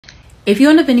If you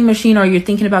own a vending machine or you're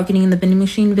thinking about getting in the vending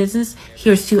machine business,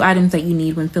 here's 2 items that you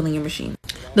need when filling your machine.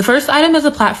 The first item is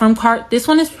a platform cart. This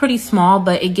one is pretty small,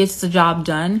 but it gets the job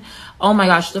done. Oh my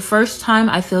gosh, the first time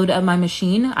I filled up my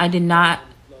machine, I did not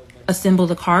assemble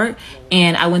the cart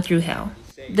and I went through hell.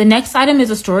 The next item is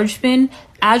a storage bin.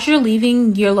 As you're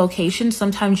leaving your location,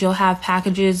 sometimes you'll have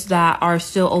packages that are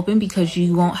still open because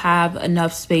you won't have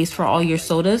enough space for all your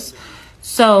sodas.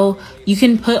 So you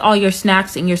can put all your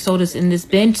snacks and your sodas in this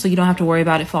bin so you don't have to worry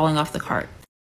about it falling off the cart.